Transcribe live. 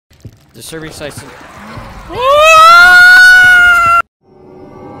The serving sites.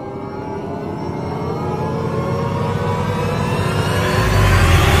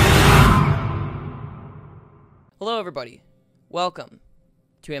 Hello, everybody. Welcome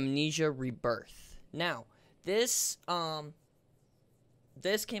to Amnesia Rebirth. Now, this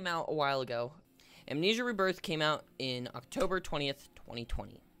came out a while ago. Amnesia Rebirth came out in October 20th,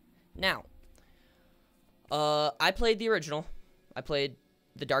 2020. Now, I played the original. I played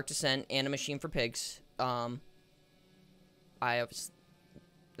The Dark Descent and A Machine for Pigs. This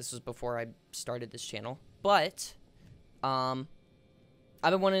was before I started this channel, but I've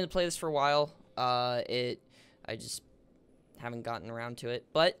been wanting to play this for a while. I just haven't gotten around to it,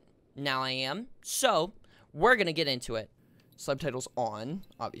 but now I am. So we're gonna get into it. Subtitles on,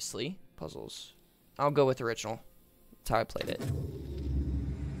 obviously. Puzzles. I'll go with original. That's how I played it.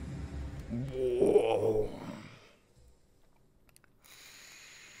 Whoa.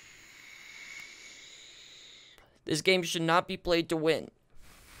 This game should not be played to win.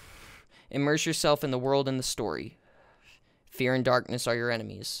 Immerse yourself in the world and the story. Fear and darkness are your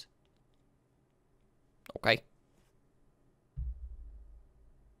enemies. Okay.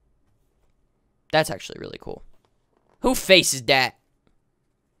 That's actually really cool. Who faces that?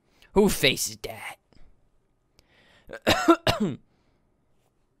 Who faces that? Ow, my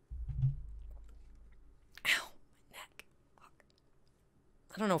neck.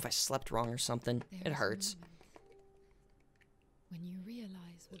 I don't know if I slept wrong or something. It hurts. When you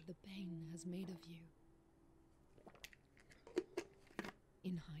realize what the pain has made of you.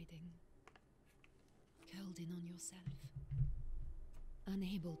 In hiding. Curled in on yourself.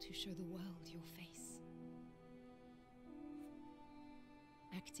 Unable to show the world your face.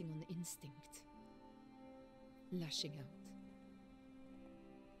 Acting on instinct. Lashing out.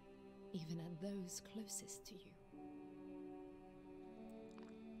 Even at those closest to you.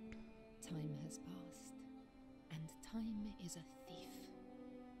 Time has passed, and time is a thief.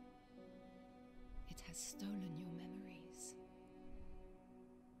 It has stolen your memories.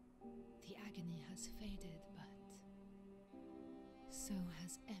 The agony has faded, but so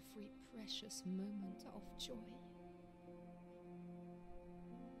has every precious moment of joy.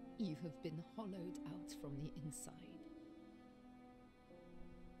 You have been hollowed out from the inside.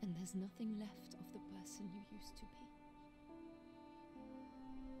 And there's nothing left of the person you used to be.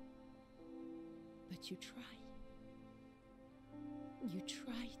 But you try. You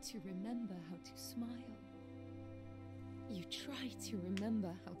try to remember how to smile. You try to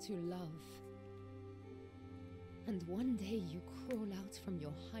remember how to love. And one day you crawl out from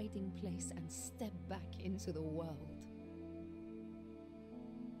your hiding place and step back into the world.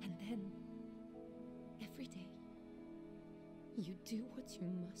 And then, every day, you do what you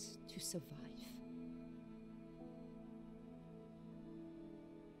must to survive.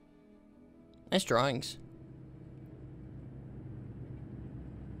 Nice drawings.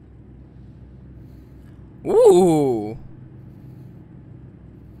 Ooh.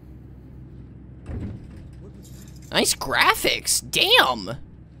 Nice graphics. Damn. Nothing.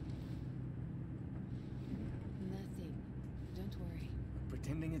 Don't worry.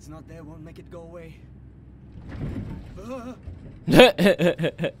 Pretending it's not there won't make it go away.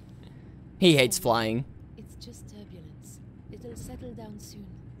 He hates flying. It's just turbulence. It'll settle down soon.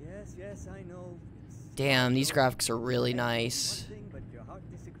 Yes, I know. Damn, these graphics are really nice. One thing, but your heart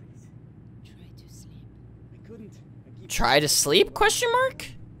disagrees. Try to sleep. I couldn't. I keep Try to sleep? Question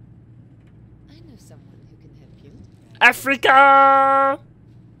mark? I know someone who can help you. Africa!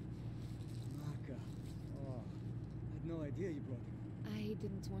 Marka. Oh, I had no idea you brought him. I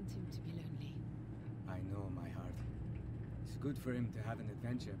didn't want him to be lonely. I know, my heart. It's good for him to have an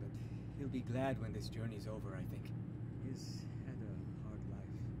adventure, but he'll be glad when this journey's over, I think. He's had a hard life.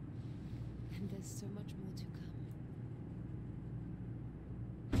 And there's so much more to come.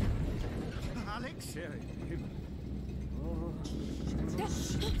 Alex?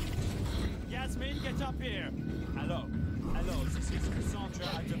 Yasmin, get up here! Hello, this is Cassandra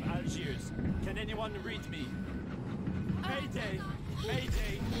out of Algiers. Can anyone read me? Mayday,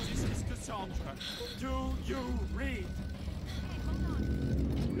 this is Cassandra. Do you read?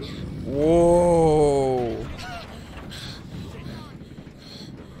 Whoa.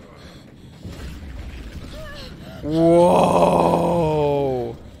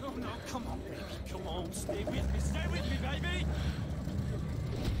 Whoa. No, come on, baby, come on, stay with me, baby!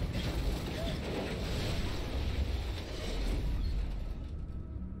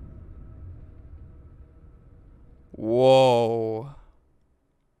 Whoa.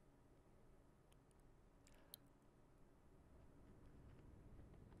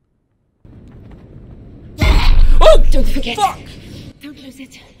 Don't forget. Fuck! Don't lose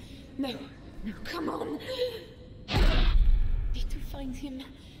it. No, no, come on. Need to find him.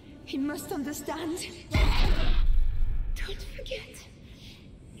 He must understand. Don't forget.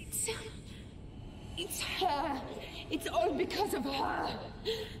 It's her. It's all because of her.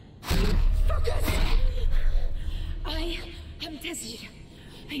 Focus! I am Tessie.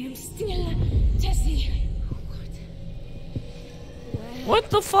 I am still Tessie.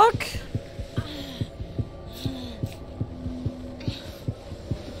 What the fuck?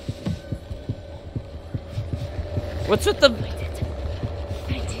 What's with the...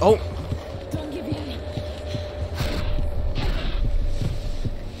 Oh. Don't give in.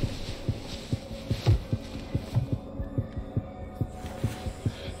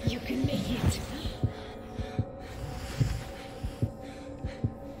 You can make it.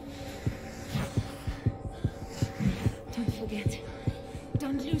 Don't forget.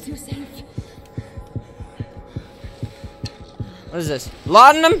 Don't lose yourself. What is this?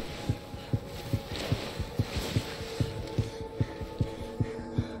 Laudanum?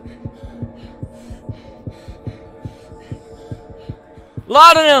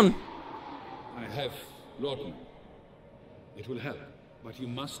 Laudanum! I have laudanum. It will help, but you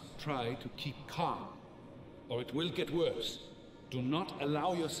must try to keep calm, or it will get worse. Do not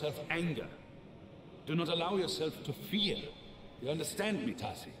allow yourself anger. Do not allow yourself to fear. You understand me,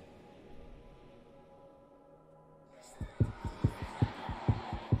 Tassi?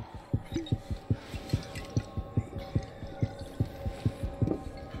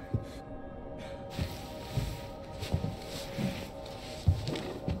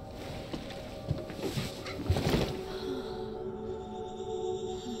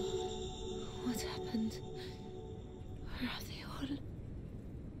 What happened? Where are they all?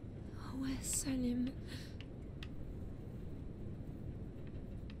 Where's Salim?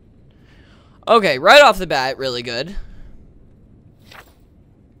 Okay, right off the bat, really good.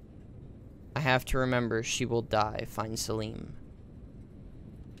 I have to remember she will die. Find Salim.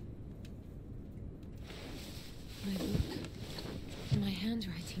 My book. My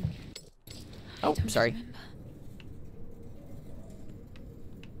handwriting. Oh, I don't sorry. remember.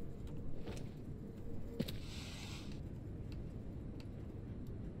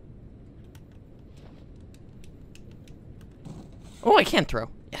 Oh, I can throw.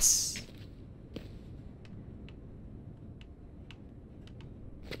 Yes.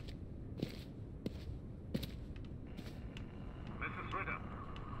 Mrs. Ritter.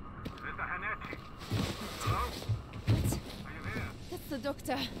 Mr. Hanetti. Hello? What? Are you there? That's the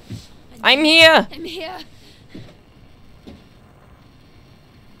doctor. I'm here. I'm here.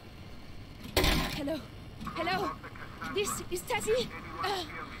 Hello. Hello. This is Tassie.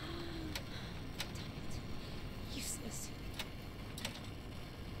 Useless.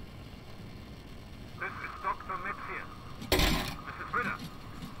 This is Dr. Metzier. Mrs. Ritter.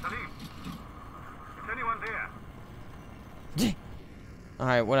 Salim. Is anyone there?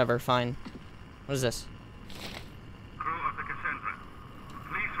 Alright, whatever, fine. What is this? Crew of the Cassandra.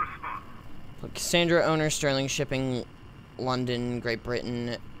 Please respond. Cassandra owner, Sterling Shipping, London, Great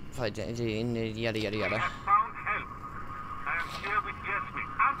Britain, yada yada We yada. have found help. I am here with Yasmin.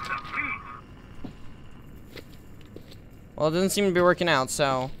 Answer, please. Well, it doesn't seem to be working out,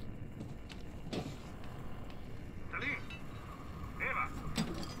 so... Salim. Eva.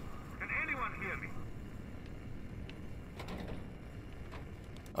 Can anyone hear me?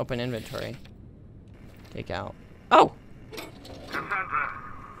 Open inventory. Take out. Oh! Cassandra.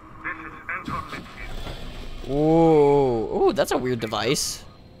 This is Anton Metzier. Ooh. Ooh, that's a weird device.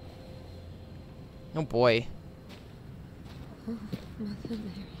 Oh boy. Oh, Mother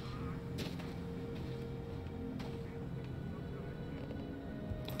Mary.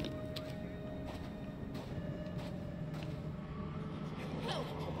 Help!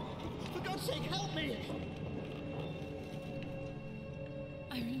 For God's sake, help me!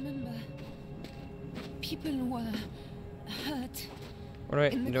 I remember. People were hurt.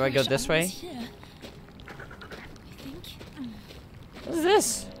 What in the do I go crash. this I way? was here. I think. What is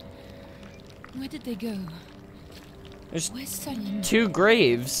this? Where did they go? There's Where's Salim? 2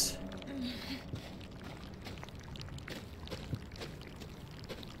 graves.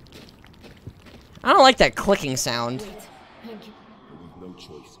 I don't like that clicking sound. Wait, Hank. We've no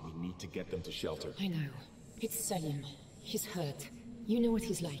choice. We need to get them to shelter. I know. It's Salim. He's hurt. You know what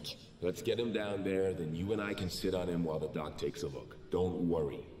he's like. Let's get him down there, then you and I can sit on him while the doc takes a look. Don't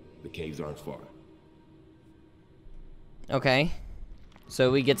worry. The caves aren't far. Okay.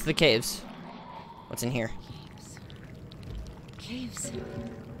 So we get to the caves. What's in here? Caves.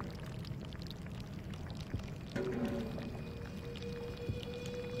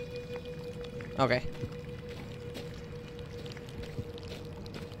 Okay.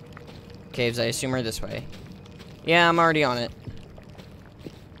 Caves, I assume, are this way. Yeah, I'm already on it.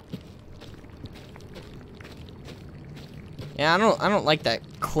 Yeah, I don't like that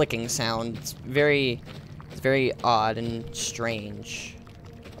clicking sound. It's very odd and strange.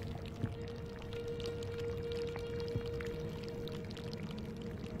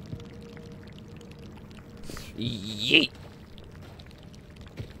 Yeet.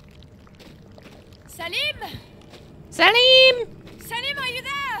 Salim! Salim! Salim, are you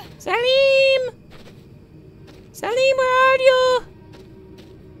there? Salim! Salim, where are you?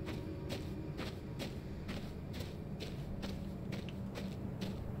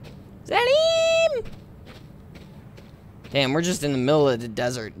 Salim! Damn, we're just in the middle of the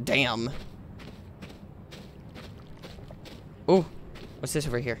desert. Damn. Oh, what's this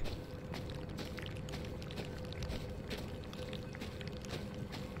over here?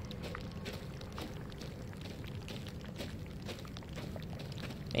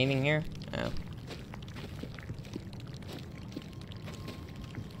 Anything here? Oh.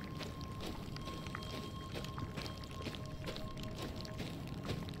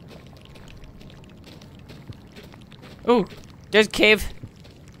 Oh, there's a cave.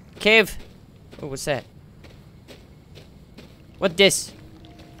 Cave. Oh, what's that? What this?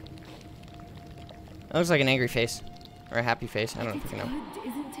 That looks like an angry face. Or a happy face. I don't know if you know. Good,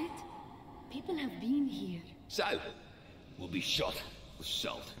 isn't it? People have been here. Sal will be shot with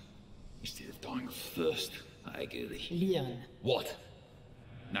salt instead of dying of thirst. I agree. Leon. What?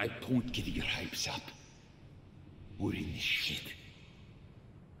 No point getting your hopes up. We're in this shit.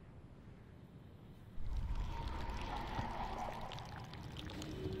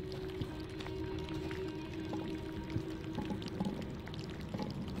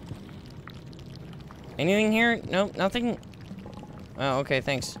 Anything here? Nope, nothing. Oh, okay,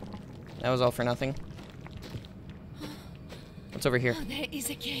 thanks. That was all for nothing. What's over here? Oh, there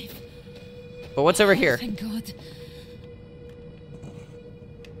is a cave. But what's over here? Thank God.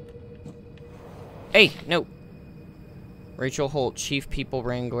 Hey, no. Rachel Holt, Chief People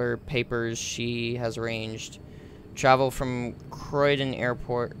Wrangler, papers she has arranged. Travel from Croydon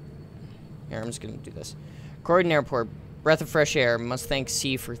Airport. Here, I'm just gonna do this. Croydon Airport, breath of fresh air. Must thank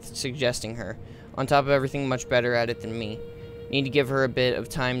C for suggesting her. On top of everything, much better at it than me. Need to give her a bit of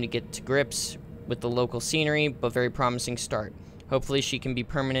time to get to grips with the local scenery, but very promising start. Hopefully she can be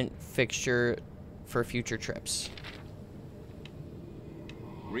permanent fixture for future trips.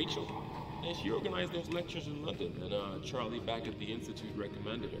 Rachel? Yeah, she organized those lectures in London, and Charlie back at the Institute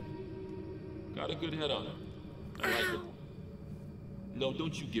recommended her. Got a good head on her. I like her. No,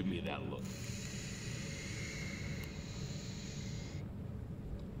 don't you give me that look.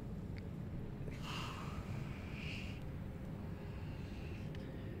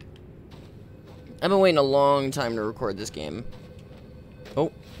 I've been waiting a long time to record this game.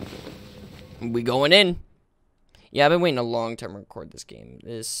 Oh. We going in. Yeah, I've been waiting a long time to record this game. Oh,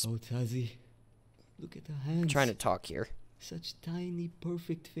 Tazi. Look at the hands. I'm trying to talk here. Such tiny,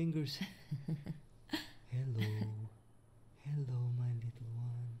 perfect fingers. Hello. Hello, my little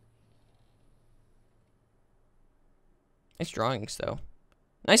one. Nice drawings, though.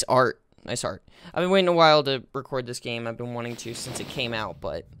 Nice art. Nice art. I've been waiting a while to record this game. I've been wanting to since it came out,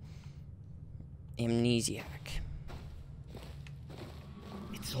 but... Amnesiac.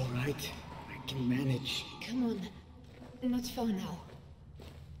 It's all right. I can manage. Come on. Not for now.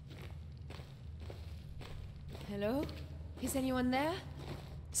 Hello? Is anyone there?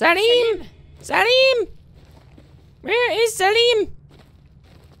 Salim! Salim! Where is Salim?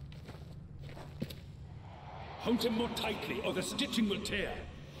 Hold him more tightly, or the stitching will tear.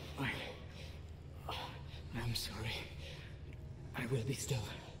 I'm sorry. I will be still.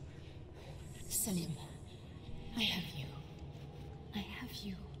 Salim, I have you. I have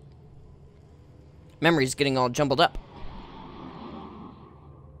you. Memory's getting all jumbled up.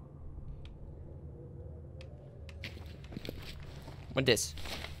 What this?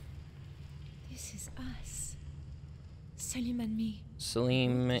 This is us. Salim and me.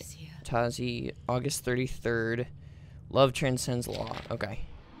 Salim, This here. Tazi, August 33rd. Love transcends law. Okay.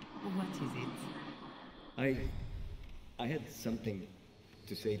 What is it? I had something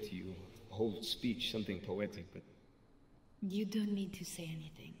to say to you. A whole speech, something poetic, but... You don't need to say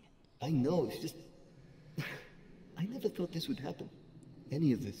anything. I know, it's just... I never thought this would happen.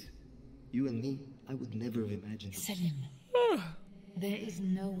 Any of this. You and me, I would never have imagined it. Salim, there is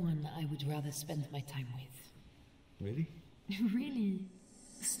no one I would rather spend my time with. Really? Really?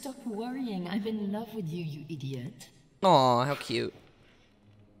 Stop worrying. I'm in love with you, you idiot. Aw, how cute.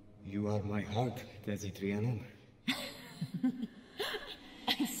 You are my heart, Tazi Trianon.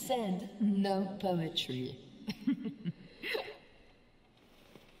 I said no poetry.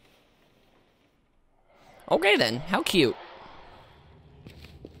 Okay then, how cute.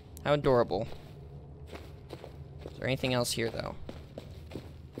 How adorable. Is there anything else here, though?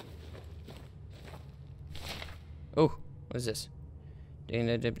 Oh, what is this?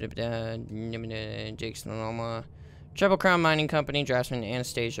 Jake's Loma. Triple Crown Mining Company, draftsman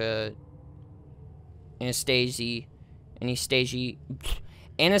Anastasia. Anastasi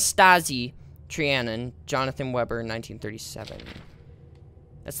Trianon, Jonathan Weber, 1937.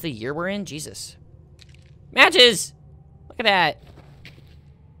 That's the year we're in? Jesus. Matches! Look at that.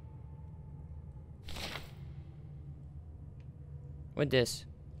 What this?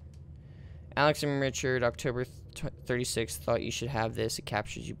 Alex and Richard, October 36th, thought you should have this. It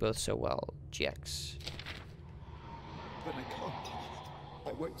captures you both so well. GX. But I can't.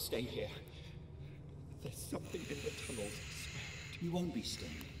 I won't stay here. There's something in the tunnels. You won't be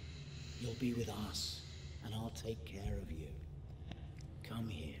staying. You'll be with us, and I'll take care of you. Come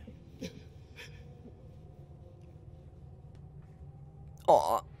here.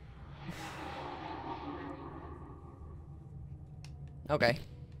 Aw. Okay.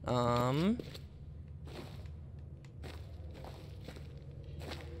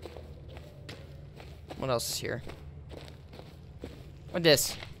 What else is here? What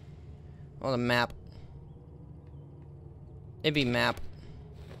this? Oh, the map. It'd be map.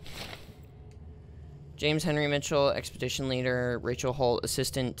 James Henry Mitchell, expedition leader. Rachel Holt,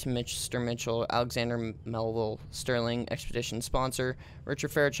 assistant to Mr. Mitchell. Alexander Melville Sterling, expedition sponsor.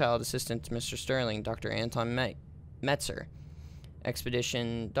 Richard Fairchild, assistant to Mr. Sterling. Dr. Anton Metzer,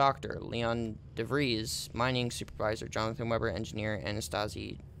 expedition doctor. Leon DeVries, mining supervisor. Jonathan Weber, engineer.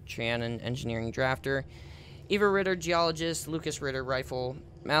 Anastasi Trianon, engineering drafter. Eva Ritter, geologist. Lucas Ritter, rifle.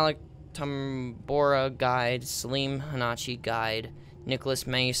 Malik Tambora, guide. Salim Hanachi, guide. Nicholas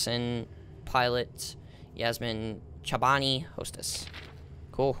Mason, pilot. Yasmin Chabani, hostess.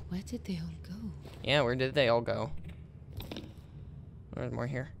 Cool. Where did they all go? Yeah, where did they all go? There's more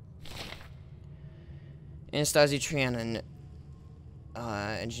here. Anastasi Trianon,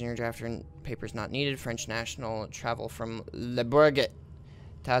 engineer drafter, papers not needed. French national, travel from Le Bourget.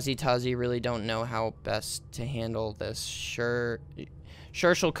 Tazi really don't know how best to handle this. Sure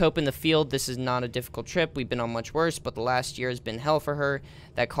she'll cope in the field. This is not a difficult trip. We've been on much worse, but the last year has been hell for her.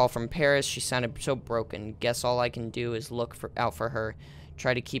 That call from Paris, she sounded so broken. Guess all I can do is look out for her.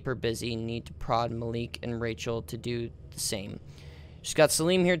 Try to keep her busy. Need to prod Malik and Rachel to do the same. She's got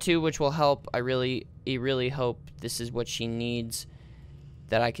Salim here too, which will help. I really hope this is what she needs.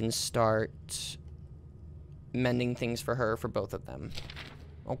 That I can start mending things for her, for both of them.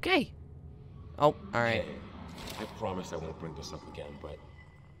 Okay. Oh, alright. I promise I won't bring this up again, but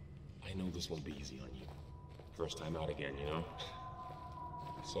I know this won't be easy on you. First time out again, you know?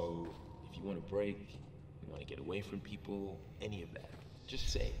 So, if you want a break, you want to get away from people, any of that, just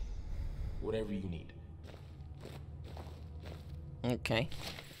say whatever you need. Okay.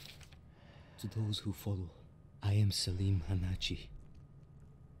 To those who follow, I am Salim Hanachi.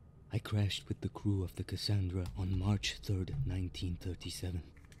 I crashed with the crew of the Cassandra on March 3rd, 1937.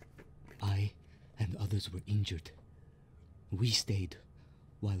 I and others were injured. We stayed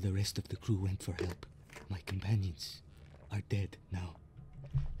while the rest of the crew went for help. My companions are dead now,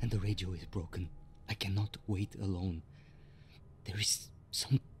 and the radio is broken. I cannot wait alone. There is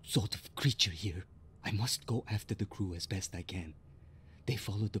some sort of creature here. I must go after the crew as best I can. They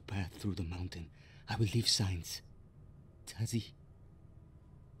followed the path through the mountain. I will leave signs. Tazi,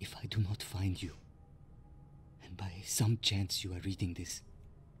 if I do not find you, and by some chance you are reading this,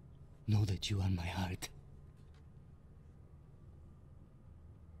 know that you are my heart.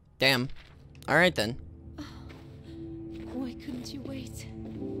 Damn. Alright then. Why couldn't you wait?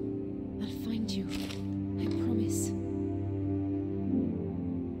 I'll find you. I promise.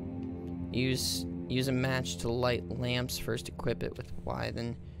 Use a match to light lamps. First equip it with Y,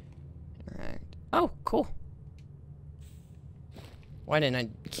 then interact. Oh, cool. Why didn't I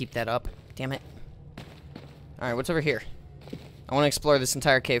keep that up? Damn it. Alright, what's over here? I want to explore this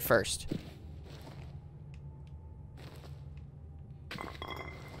entire cave first.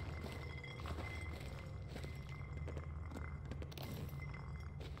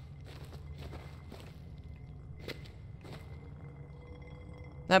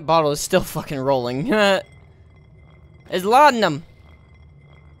 That bottle is still fucking rolling. It's laudanum.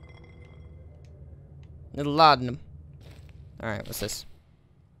 It's laudanum. Alright, what's this?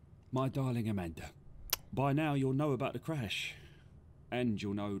 My darling Amanda, by now you'll know about the crash. And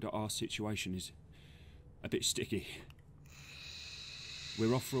you'll know that our situation is a bit sticky.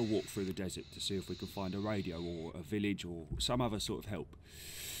 We're off for a walk through the desert to see if we can find a radio or a village or some other sort of help.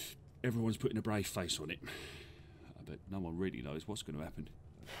 Everyone's putting a brave face on it. But no one really knows what's going to happen.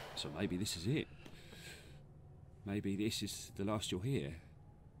 So maybe this is it. maybe this is the last you'll hear.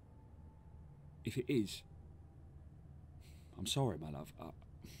 If it is, I'm sorry, my love. I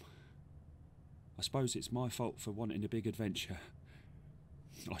suppose it's my fault for wanting a big adventure.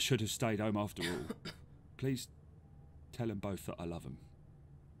 I should have stayed home after all. Please tell them both that I love them.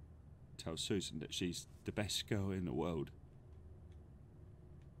 Tell Susan that she's the best girl in the world.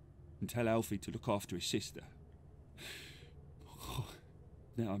 And tell Alfie to look after his sister.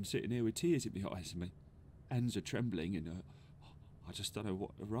 Now I'm sitting here with tears in my eyes and my hands are trembling and I just don't know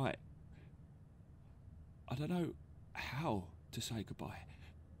what to write. I don't know how to say goodbye.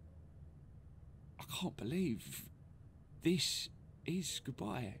 I can't believe this is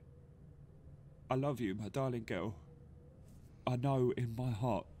goodbye. I love you, my darling girl. I know in my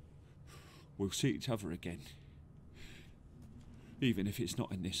heart we'll see each other again. Even if it's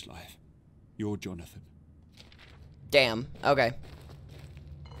not in this life. You're Jonathan. Damn. Okay.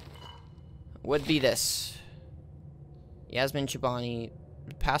 Would be this. Yasmin Chobani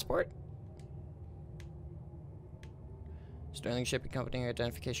passport? Sterling shipping company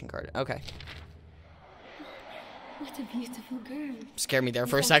identification card. Okay. What a beautiful girl. Scared me there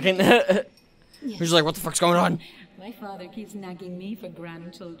for a second. Who's like, what the fuck's going on? My father keeps nagging me for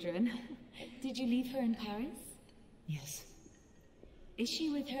grandchildren. Did you leave her in Paris? Yes. Is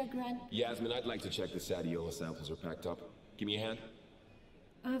she with her Yasmin, I'd like to check the Sadiola samples are packed up. Give me a hand.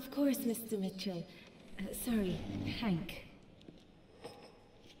 Of course, Mr. Mitchell. Sorry, Hank.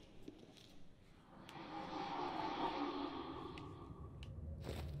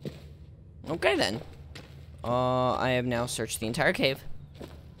 Okay then. I have now searched the entire cave.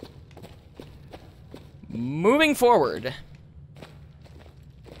 Moving forward.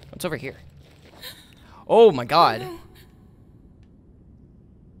 What's over here? Oh my god.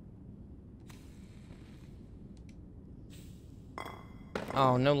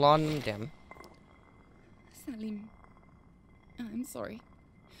 Oh, no lawn, damn. Salim, I'm sorry.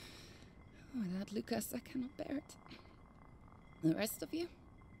 Without Lucas, I cannot bear it. The rest of you,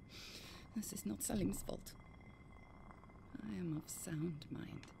 this is not Salim's fault. I am of sound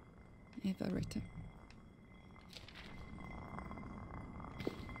mind. Eva Ritter.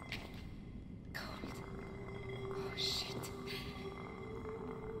 Cold. Oh, shit.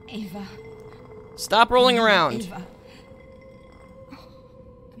 Eva. Stop rolling around. Eva. Oh,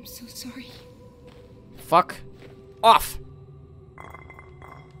 I'm so sorry. Fuck off.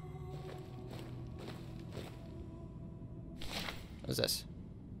 What is this?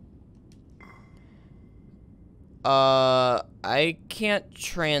 I can't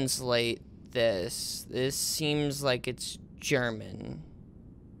translate this. This seems like it's German.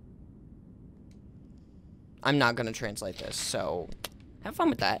 I'm not gonna translate this, so have fun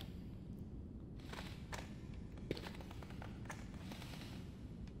with that.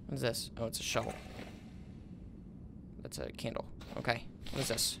 What is this? Oh, it's a shovel. That's a candle. Okay. What is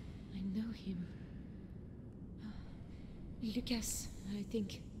this? I know him. Lucas, I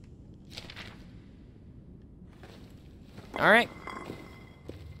think. Alright.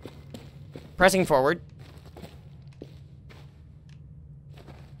 Pressing forward.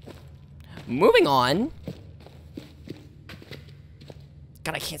 Moving on.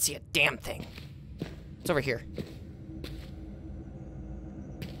 God, I can't see a damn thing. It's over here.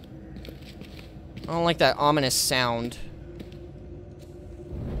 I don't like that ominous sound.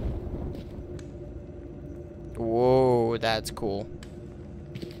 Whoa, that's cool.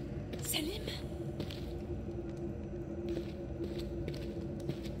 Salim?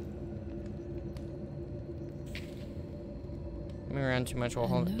 Moving around too much while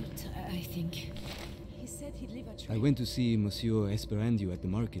holding. Note, I think. He said he'd leave a trail. I went to see Monsieur Esperandio at the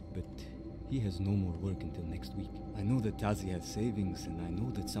market, but he has no more work until next week. I know that Tazi has savings, and I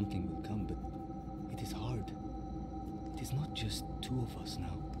know that something will come, but it is hard. It is not just two of us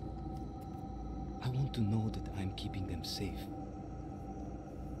now. I want to know that I'm keeping them safe.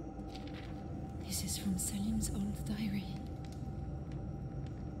 This is from Salim's old diary.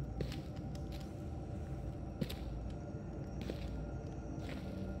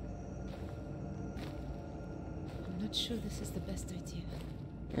 I'm not sure this is the best idea.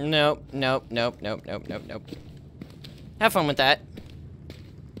 Nope, nope, nope, nope, nope, nope, nope. Have fun with that.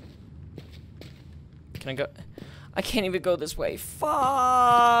 Can I go? I can't even go this way.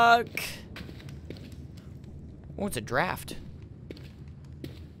 Fuck! Oh, it's a draft.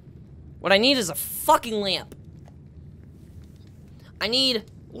 What I need is a fucking lamp. I need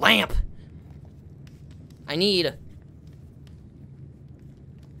lamp. I need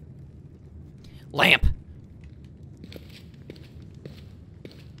lamp.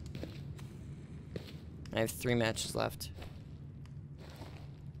 I have 3 matches left.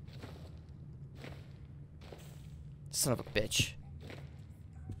 Son of a bitch.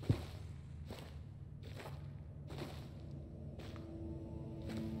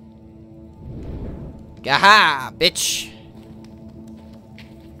 Gaha, bitch.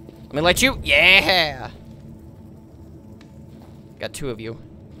 Let me light you. Yeah. Got 2 of you.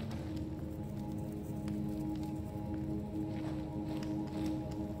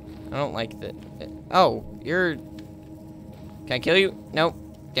 I don't like that. Oh, you're... Can I kill you? Nope.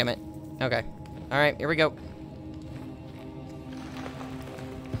 Damn it. Okay. Alright, here we go.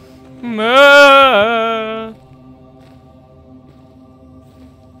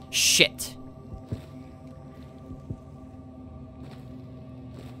 Shit.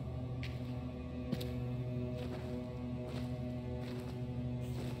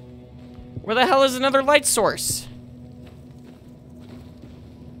 Where the hell is another light source?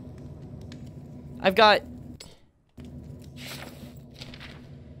 I've got...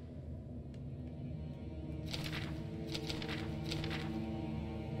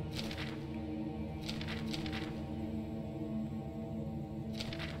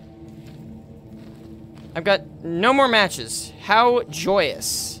 I've got no more matches. How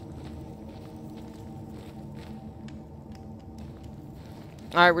joyous.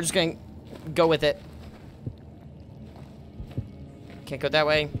 Alright, we're just gonna go with it. Can't go that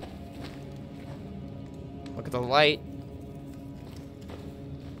way. Look at the light.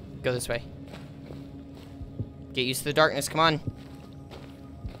 Go this way. Get used to the darkness, come on.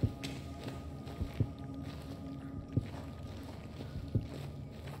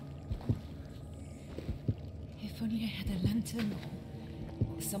 If only I had a lantern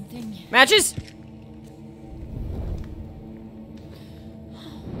or something. Matches?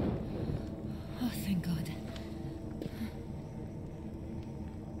 Oh, thank God.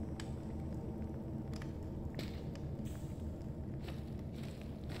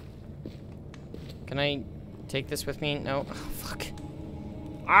 Can I take this with me? No. Oh, fuck.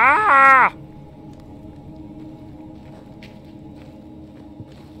 Ah!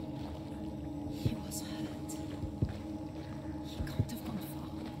 He was hurt. He can't have gone far.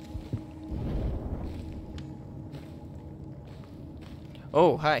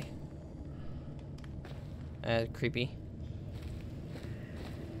 Oh, hi. Creepy.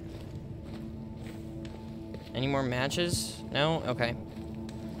 Any more matches? No? Okay.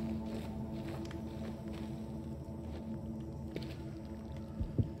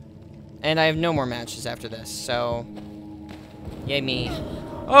 And I have no more matches after this, so... Yay me.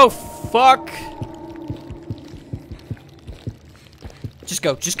 Oh, fuck! Just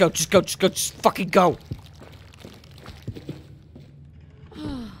go, just go, just go, just go, just fucking go!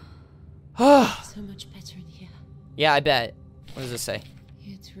 So much better in here. Yeah, I bet. What does this say?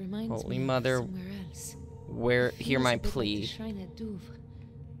 It reminds Holy me Mother, of somewhere else. hear my Feels a bit like the plea. shrine at Douvres,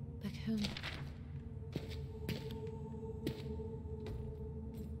 back home.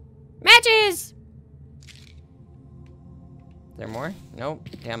 Matches! Is there more? Nope.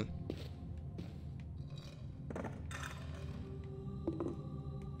 Damn.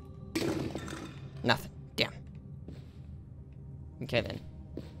 Nothing. Damn. Okay then.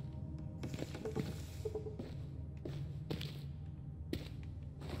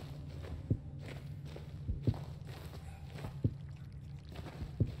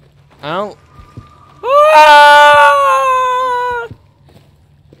 Oh. Ah!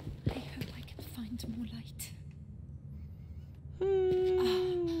 I hope I can find more light.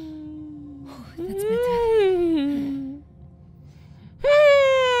 Oh, that's better.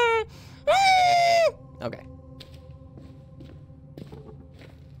 Okay.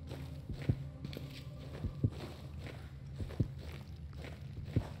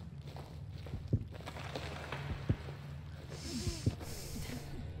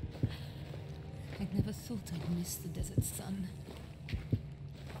 I never thought I'd miss the desert sun.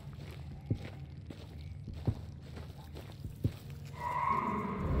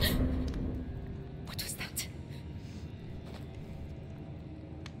 What was that?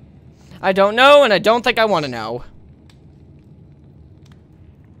 I don't know, and I don't think I want to know.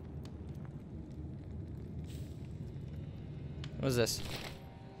 What is this?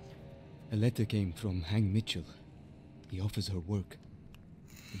 A letter came from Hang Mitchell. He offers her work.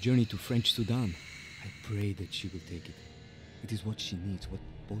 A journey to French Sudan. I pray that she will take it. It is what she needs, what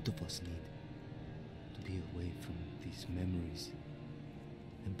both of us need. To be away from these memories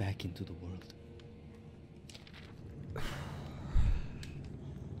and back into the world.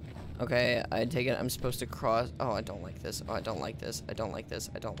 Okay, I take it I'm supposed to cross. Oh, I don't like this. Oh, I don't like this. I don't like this.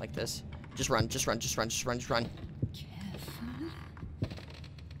 I don't like this. Just run, just run, just run, just run, just run. Careful.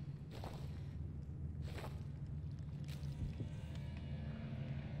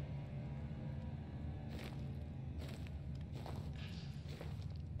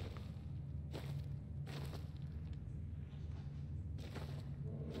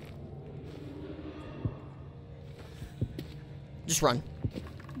 Just run.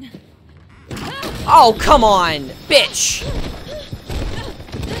 Oh, come on, bitch!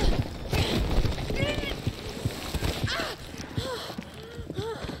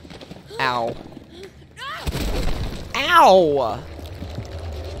 Ow. Ow!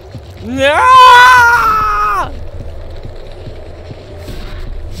 No!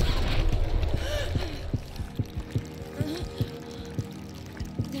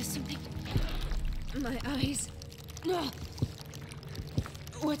 There's something. My eyes.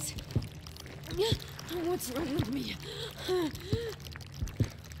 What's wrong with me?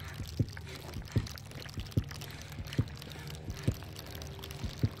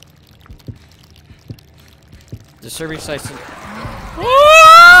 Disturbing sights. Run!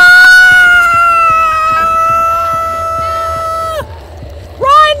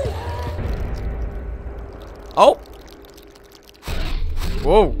 Oh!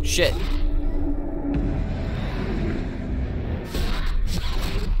 Whoa, shit.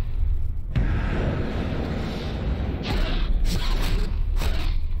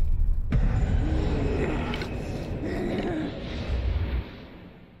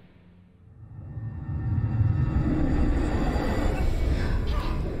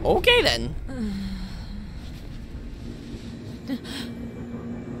 Okay then.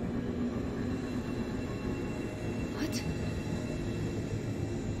 What?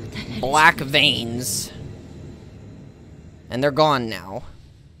 Black veins. And they're gone now.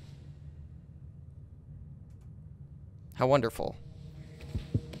 How wonderful.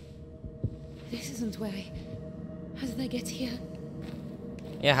 This isn't where How did I get here?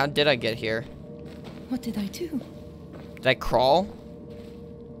 Yeah, how did I get here? What did I do? Did I crawl?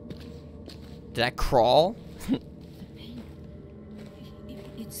 Did I crawl? The pain.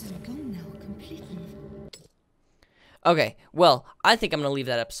 It's gone now, completely. Okay, well, I think I'm going to leave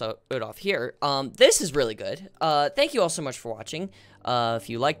that episode off here. This is really good. Thank you all so much for watching. If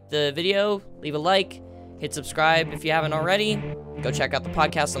you liked the video, leave a like, hit subscribe if you haven't already. Go check out the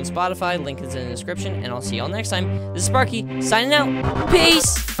podcast on Spotify, link is in the description, and I'll see you all next time. This is Sparky, signing out.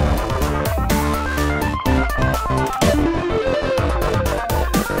 Peace!